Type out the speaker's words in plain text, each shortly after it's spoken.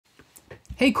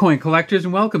Hey coin collectors,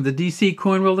 and welcome to DC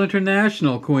Coin World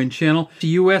International Coin Channel. The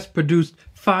US produced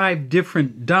 5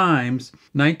 different dimes,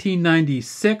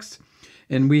 1996,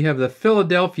 and we have the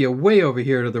Philadelphia way over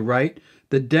here to the right,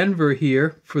 the Denver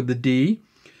here for the D.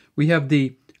 We have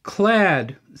the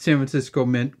clad San Francisco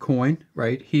Mint coin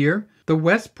right here, the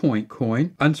West Point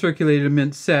coin, uncirculated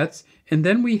mint sets, and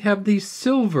then we have the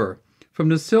silver from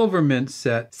the Silver Mint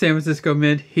set, San Francisco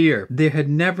Mint here. There had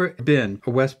never been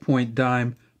a West Point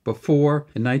dime before.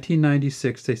 In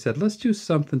 1996, they said, let's do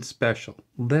something special.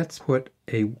 Let's put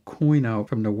a coin out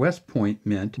from the West Point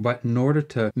Mint, but in order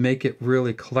to make it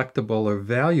really collectible or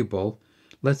valuable,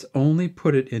 let's only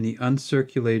put it in the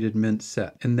uncirculated mint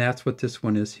set. And that's what this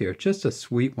one is here. Just a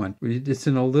sweet one. It's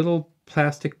in a little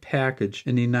plastic package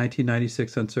in the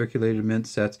 1996 uncirculated mint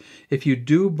sets. If you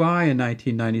do buy a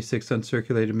 1996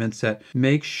 uncirculated mint set,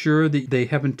 make sure that they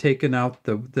haven't taken out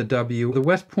the W. The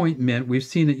West Point Mint, we've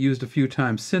seen it used a few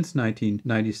times since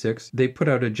 1996. They put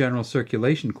out a general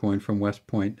circulation coin from West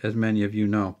Point, as many of you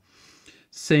know.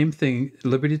 Same thing,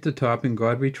 Liberty at the top, In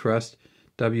God We Trust.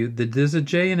 W. There's a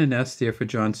J and an S there for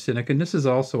John Sinek, and this is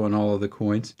also on all of the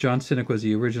coins. John Sinek was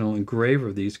the original engraver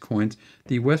of these coins.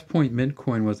 The West Point Mint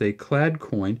coin was a clad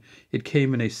coin. It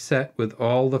came in a set with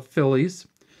all the Phillies,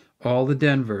 all the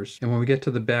Denvers. And when we get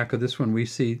to the back of this one, we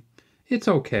see it's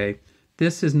okay.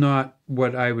 This is not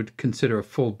what I would consider a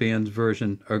full bands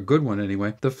version, or a good one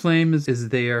anyway. The flame is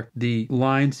there. The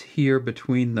lines here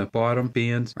between the bottom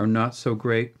bands are not so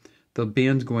great. The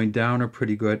bands going down are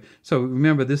pretty good. So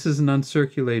remember, this is an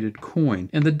uncirculated coin.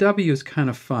 And the W is kind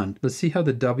of fun. Let's see how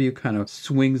the W kind of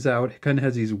swings out. It kind of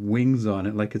has these wings on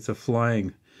it, like it's a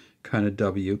flying kind of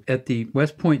W. At the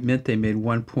West Point Mint, they made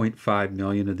 1.5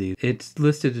 million of these. It's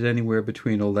listed at anywhere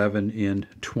between $11 and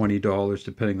 $20,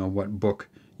 depending on what book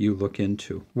you look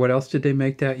into. What else did they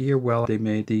make that year? Well, they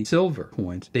made the silver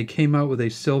coins. They came out with a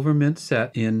silver mint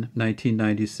set in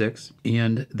 1996,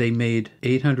 and they made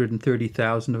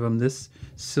 830,000 of them. This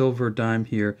silver dime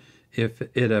here, if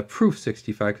it a proof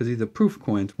 65, because these are proof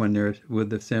coins when they're with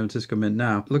the San Francisco Mint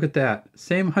now. Look at that.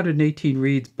 Same 118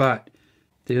 reads, but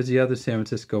there's the other San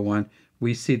Francisco one.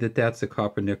 We see that that's the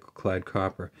copper nickel clad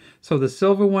copper. So the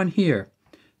silver one here,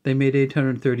 they made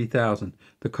 830,000.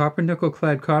 The copper nickel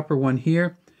clad copper one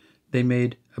here, they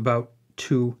made about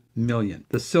 2 million.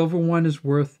 The silver one is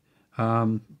worth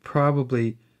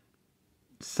probably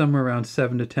somewhere around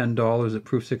 $7 to $10 at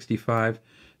proof 65.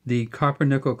 The copper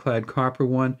nickel clad copper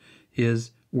one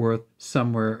is worth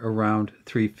somewhere around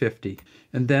 $350.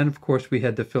 And then of course we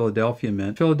had the Philadelphia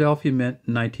Mint. Philadelphia Mint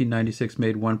in 1996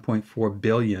 made 1.4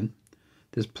 billion.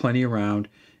 There's plenty around.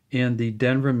 And the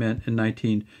Denver Mint in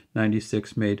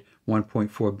 1996 made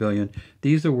 1.4 billion.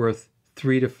 These are worth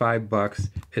 $3 to $5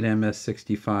 at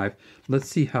MS65. Let's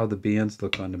see how the bands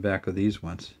look on the back of these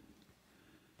ones.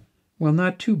 Well,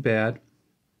 not too bad.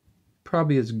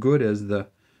 Probably as good as the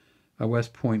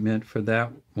West Point Mint for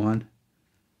that one.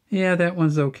 Yeah, that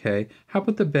one's okay. How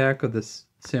about the back of the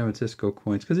San Francisco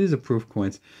coins? Because these are proof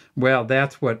coins. Well,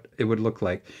 that's what it would look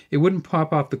like. It wouldn't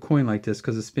pop off the coin like this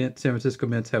because the San Francisco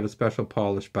Mints have a special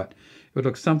polish, but it would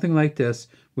look something like this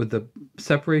with the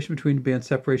separation between the bands,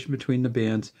 separation between the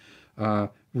bands.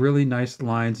 Really nice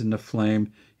lines in the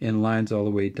flame and lines all the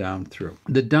way down through.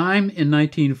 The dime in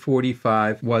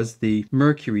 1945 was the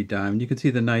Mercury dime. You can see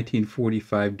the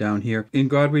 1945 down here. In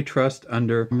God We Trust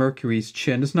under Mercury's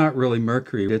chin. It's not really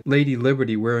Mercury. It's Lady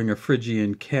Liberty wearing a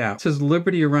Phrygian cap. It says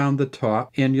Liberty around the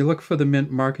top, and you look for the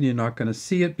mint mark and you're not going to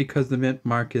see it because the mint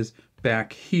mark is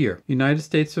back here. United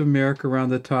States of America around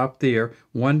the top there.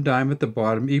 1 dime at the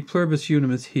bottom. E pluribus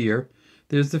unum is here.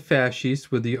 There's the fascist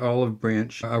with the olive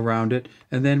branch around it.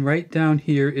 And then right down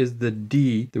here is the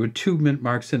D. There were 2 mint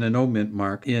marks and a no mint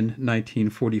mark in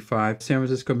 1945. San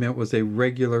Francisco Mint was a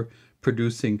regular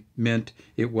producing mint.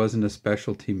 It wasn't a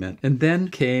specialty mint. And then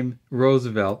came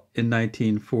Roosevelt in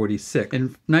 1946. In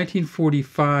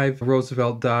 1945,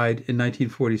 Roosevelt died. In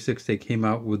 1946, they came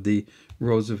out with the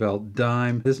Roosevelt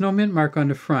dime. There's no mint mark on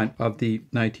the front of the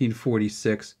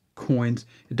 1946 coins.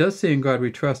 It does say In God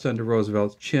We Trust under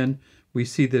Roosevelt's chin. We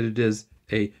see that it is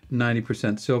a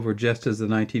 90% silver, just as the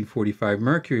 1945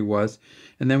 Mercury was.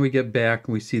 And then we get back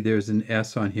and we see there's an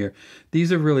S on here.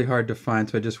 These are really hard to find,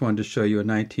 so I just wanted to show you a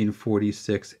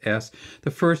 1946 S. The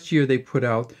first year they put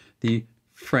out the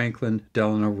Franklin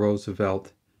Delano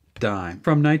Roosevelt dime.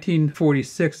 From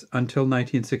 1946 until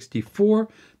 1964,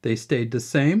 they stayed the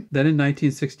same. Then in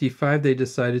 1965, they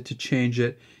decided to change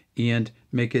it and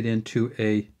make it into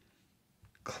a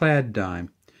clad dime.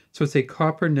 So it's a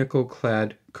copper nickel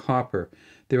clad copper.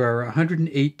 There are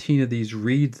 118 of these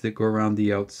reeds that go around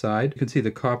the outside. You can see the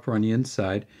copper on the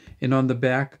inside. And on the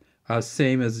back,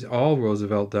 Same as all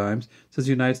Roosevelt dimes. It says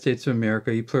United States of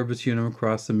America, E pluribus unum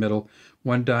across the middle,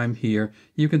 1 dime here.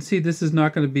 You can see this is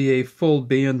not going to be a full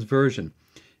bands version.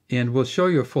 And we'll show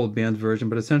you a full bands version,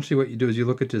 but essentially what you do is you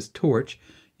look at this torch.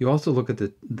 You also look at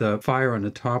the fire on the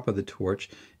top of the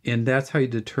torch, and that's how you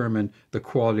determine the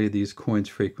quality of these coins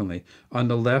frequently. On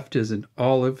the left is an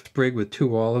olive sprig with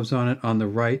 2 olives on it. On the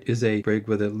right is a sprig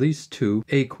with at least 2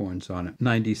 acorns on it.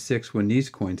 96, when these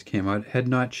coins came out, had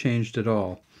not changed at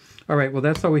all. All right, well,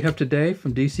 that's all we have today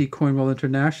from DC Coin World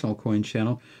International Coin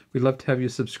Channel. We'd love to have you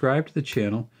subscribe to the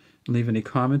channel and leave any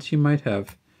comments you might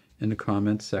have in the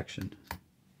comments section.